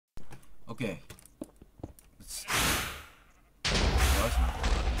Okay. Oh, that's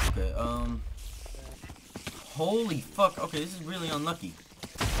not good. Okay, holy fuck. Okay, this is really unlucky.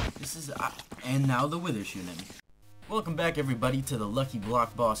 This is... and now the wither shooting at me. Welcome back, everybody, to the Lucky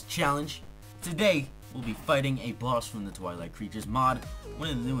Block Boss Challenge. Today, we'll be fighting a boss from the Twilight Creatures mod. One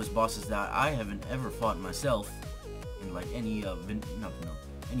of the newest bosses that I haven't ever fought myself in, like, any,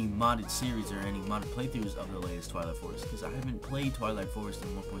 any modded series or any modded playthroughs of the latest Twilight Forest. Because I haven't played Twilight Forest in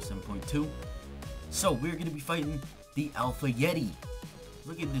 1.7.2. So, we're going to be fighting the Alpha Yeti.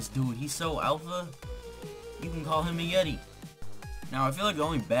 Look at this dude. He's so alpha, you can call him a Yeti. Now, I feel like the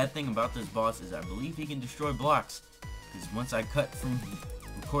only bad thing about this boss is I believe he can destroy blocks. Because once I cut from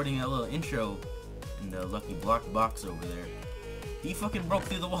recording that little intro in the Lucky Block box over there, he fucking broke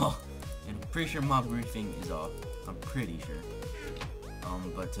through the wall. And I'm pretty sure mob griefing is off. I'm pretty sure. You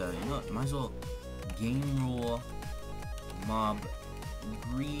know what? Might as well game rule mob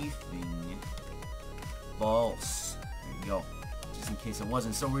griefing balls. There we go. Just in case it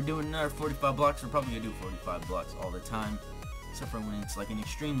wasn't. So we're doing another 45 blocks. We're probably gonna do 45 blocks all the time. Except for when it's like an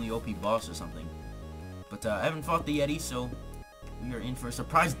extremely OP boss or something. But I haven't fought the Yeti, so we are in for a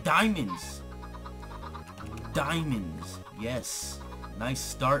surprise. Diamonds! Diamonds! Yes. Nice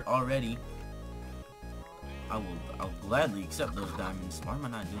start already. I'll gladly accept those diamonds. Why am I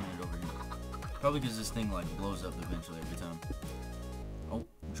not doing it over here? Probably because this thing like blows up eventually every time. Oh,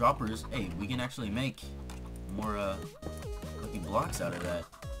 droppers. Hey, we can actually make more lucky blocks out of that.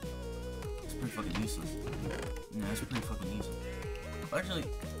 It's pretty fucking useless. Yeah, that's pretty fucking useless. Actually,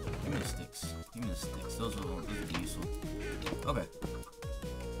 give me the sticks. Give me the sticks. Those will be useful. Okay.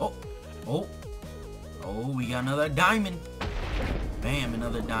 Oh! Oh! Oh, we got another diamond! Bam,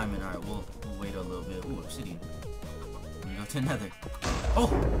 another diamond. Alright, we'll wait a little bit. Ooh, obsidian. We go to nether. Oh!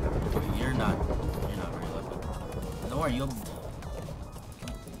 Okay, you're not very lucky. Don't worry, you'll...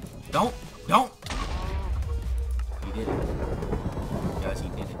 Don't! He did it. Guys, he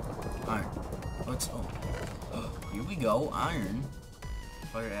did it. Iron. Let's... Oh. Here we go. Iron.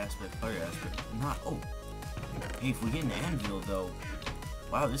 Fire aspect. Not... Oh. Hey, if we get an anvil, though...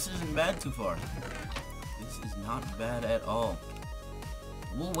 Wow, this isn't bad too far. This is not bad at all.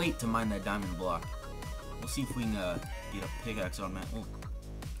 We'll wait to mine that diamond block. We'll see if we can get a pickaxe on that. Oh.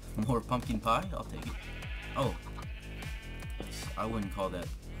 More pumpkin pie? I'll take it. Oh. I wouldn't call that...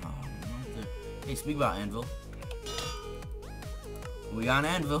 Oh, no. Hey, speak about anvil. We got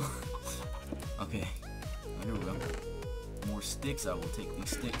an anvil. Okay. Here we go. More sticks. I will take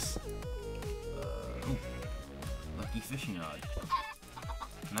these sticks. Ooh. Lucky fishing rod.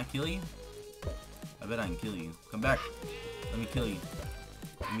 Can I kill you? I bet I can kill you. Come back. Let me kill you.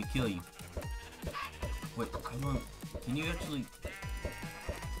 Let me kill you. Wait, come on. Can you actually...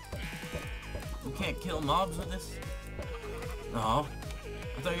 You can't kill mobs with this? No.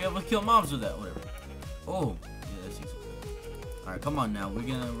 I thought you were able to kill mobs with that. Whatever. Oh. Yeah, that's easy. Alright, come on now. We're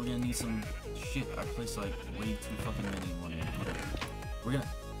gonna need some shit. I placed like way too fucking many in one minute. Whatever. We're gonna...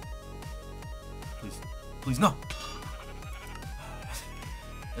 Please, no!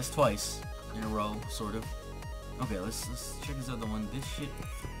 That's twice in a row, sort of. Okay, let's check this other one. This shit...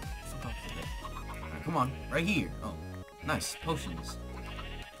 Fuck off with that. Alright, come on. Right here. Oh, nice. Potions.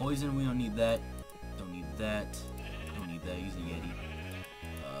 Poison, we don't need that. Don't need that. Don't need that. Use the Yeti.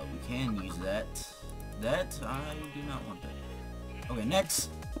 We can use that. That, I do not want that. Okay, next.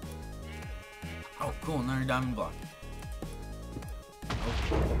 Oh, cool. Another diamond block.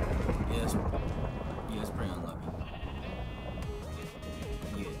 Oh. Yes. Yeah, it's pretty unlucky.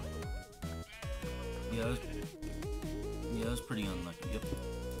 Yeah, that was pretty unlucky. Yep.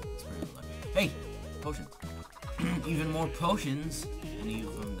 It's pretty unlucky. Hey! Potion. Even more potions. Any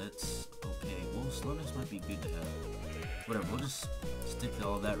of them, that's okay. Well, slowness might be good to have. Whatever, we'll just stick to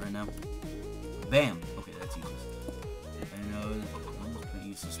all of that right now. Bam! Okay, that's useless. And that was pretty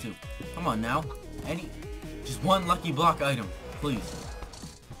useless too. Come on now. Just one lucky block item, please.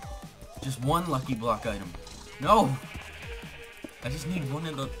 Just one lucky block item. No! I just need one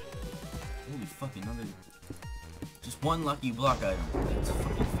of the... Holy fuck, another... Just one lucky block item. It's a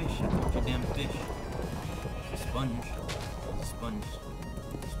fucking fish. It's a damn fish. It's a sponge. It's a sponge.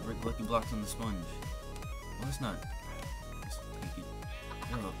 Just break lucky blocks on the sponge. Well, that's not... Just take it.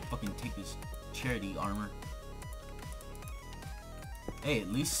 I'm gonna fucking take this charity armor. Hey, at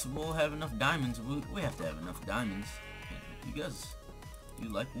least we'll have enough diamonds. We have to have enough diamonds. You guys... You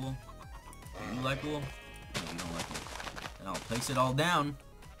like wool? You like wool? No, you don't like wool. And I'll place it all down.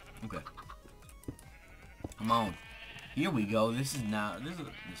 Okay. Come on. Here we go. This is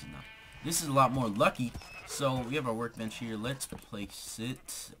a lot more lucky. So we have our workbench here. Let's place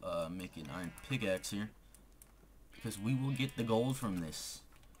it. Make an iron pickaxe here. Because we will get the gold from this.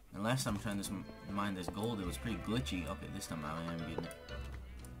 And last time trying to mine this gold, it was pretty glitchy. Okay, this time I am getting it.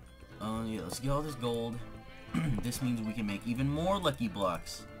 Yeah, let's get all this gold. This means we can make even more lucky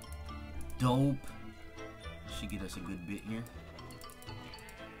blocks. Dope. Should get us a good bit here.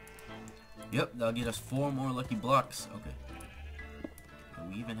 Yep, that'll get us 4 more lucky blocks. Okay.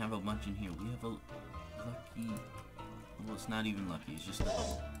 We even have a bunch in here. We have a lucky... Well, it's not even lucky. It's just a...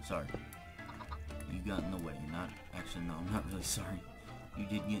 Sorry. You got in the way. Not... Actually, no, I'm not really sorry. You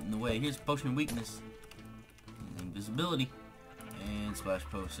did get in the way. Here's potion of weakness. Invisibility. And splash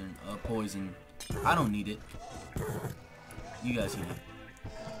potion of poison. I don't need it. You guys need it.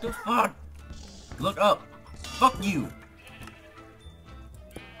 What the fuck? Look up. Fuck you.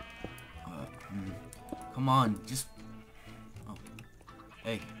 Come on, just... Oh.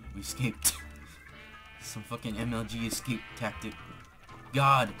 Hey, we escaped. Some fucking MLG escape tactic.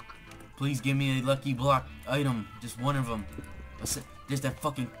 God, please give me a lucky block item. Just one of them. There's that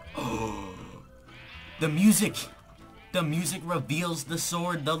fucking... The music! The music reveals the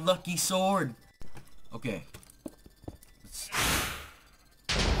sword, the lucky sword! Okay.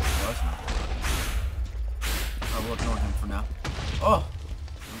 I will ignore him for now. Oh!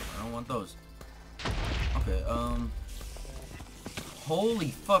 I don't want those. Okay,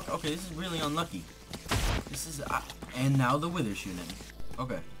 holy fuck. Okay, this is really unlucky. This is... and now the wither shooting at me.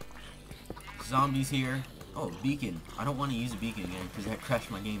 Okay. Zombies here. Oh, beacon. I don't want to use a beacon again because that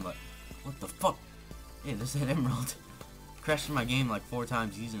crashed my game like... What the fuck? Yeah, there's that emerald. Crashed my game like 4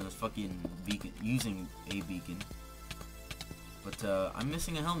 times using this fucking beacon. Using a beacon. But, I'm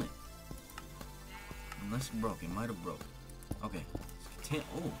missing a helmet. Unless it broke. It might have broke. Okay.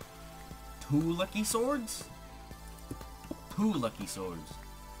 Oh. 2 lucky swords? 2 lucky swords.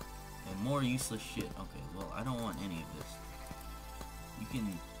 And more useless shit. Okay, well, I don't want any of this. You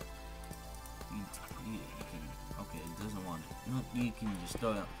can... Okay, it doesn't want it. No, you can just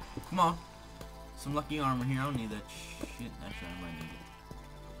throw it out. Come on. Some lucky armor here. I don't need that shit. Actually, I might need it.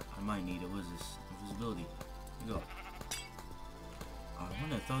 I might need it. What is this? Invisibility. Here you go. Oh, I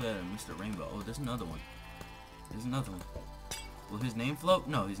want to throw that at Mr. Rainbow. Oh, there's another one. There's another one. Will his name float?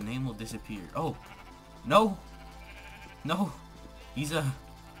 No, his name will disappear. Oh! No! No! He's a...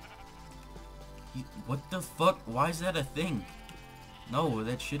 what the fuck? Why is that a thing? No,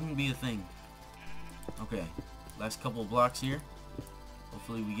 that shouldn't be a thing. Okay. Last couple blocks here.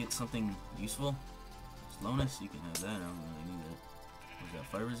 Hopefully we get something useful. Slowness, you can have that. I don't really need that. What's that?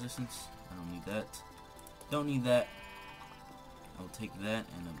 Fire resistance? I don't need that. Don't need that. I'll take that,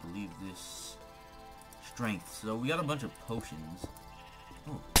 and I believe this... Strength. So we got a bunch of potions.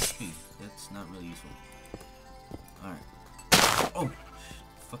 Oh, okay. That's not really useful. Alright. Oh!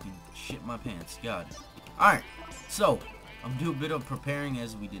 Fucking shit my pants. God. Alright. So, I'm doing a bit of preparing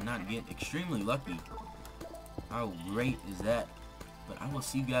as we did not get extremely lucky. How great is that? But I will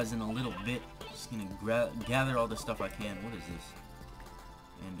see you guys in a little bit. Just gonna gather all the stuff I can. What is this?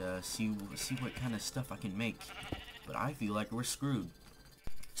 And see what kind of stuff I can make. But I feel like we're screwed.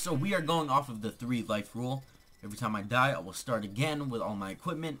 So we are going off of the 3 life rule. Every time I die, I will start again with all my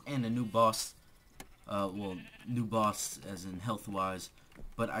equipment and a new boss. Well, new boss as in health-wise.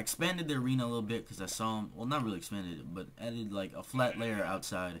 But I expanded the arena a little bit because I saw him. Well, not really expanded it, but added like a flat layer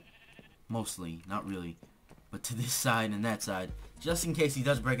outside. Mostly, not really. But to this side and that side. Just in case he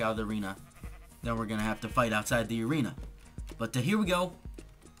does break out of the arena. Then we're going to have to fight outside the arena. But here we go.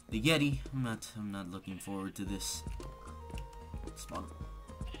 The Yeti. I'm not looking forward to this. Spawn.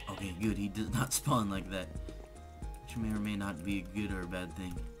 Okay, good. He does not spawn like that. Which may or may not be a good or a bad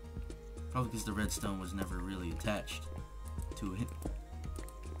thing. Probably because the redstone was never really attached to it.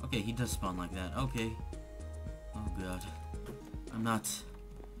 Okay, he does spawn like that. Okay. Oh, God. I'm not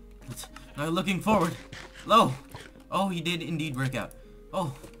looking forward. Low. Oh, he did indeed break out.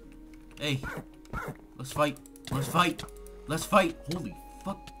 Oh. Hey. Let's fight. Let's fight. Let's fight. Holy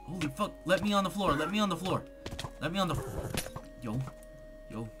fuck. Holy fuck. Let me on the floor. Let me on the floor. Let me on the... Yo.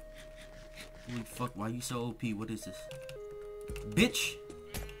 Yo. Holy fuck. Why are you so OP? What is this? Bitch.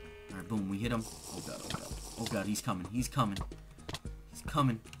 Alright, boom. We hit him. Oh, God. Oh, God. Oh, God. He's coming. He's coming. He's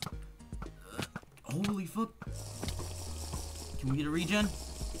coming. Holy fuck. Can we get a regen?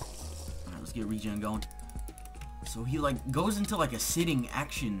 Alright, let's get a regen going. So he, like, goes into, like, a sitting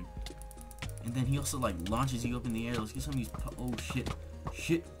action. And then he also, like, launches you up in the air. Let's get some of these... Oh, shit.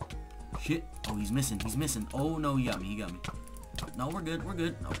 Shit. Shit. Oh, he's missing. He's missing. Oh, no, he got me. He got me. No, we're good. We're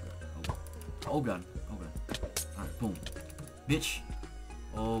good. Oh, God. Oh, God. Oh, God. Alright, boom. Bitch.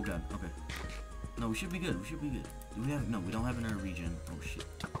 Oh, God. Okay. No, we should be good. We should be good. Do we have... No, we don't have an regen. Oh, shit.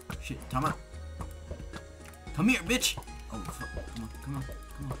 Shit. Time out. Come here, bitch. Oh, fuck. Come on. Come on.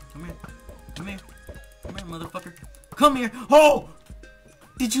 Come on. Come here. Come here. Come here, motherfucker. Come here. Oh!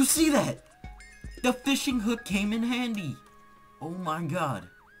 Did you see that? The fishing hook came in handy. Oh my god.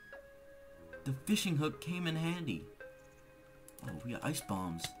 The fishing hook came in handy. Oh, we got ice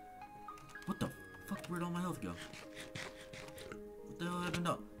bombs. What the fuck? Where'd all my health go? What the hell happened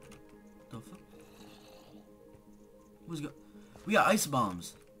up? The fuck? What's go? We got ice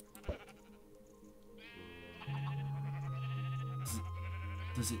bombs.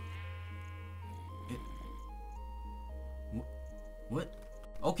 Does it? What?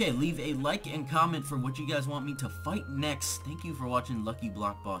 Okay, leave a like and comment for what you guys want me to fight next. Thank you for watching Lucky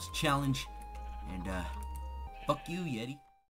Block Boss Challenge. And, fuck you, Yeti.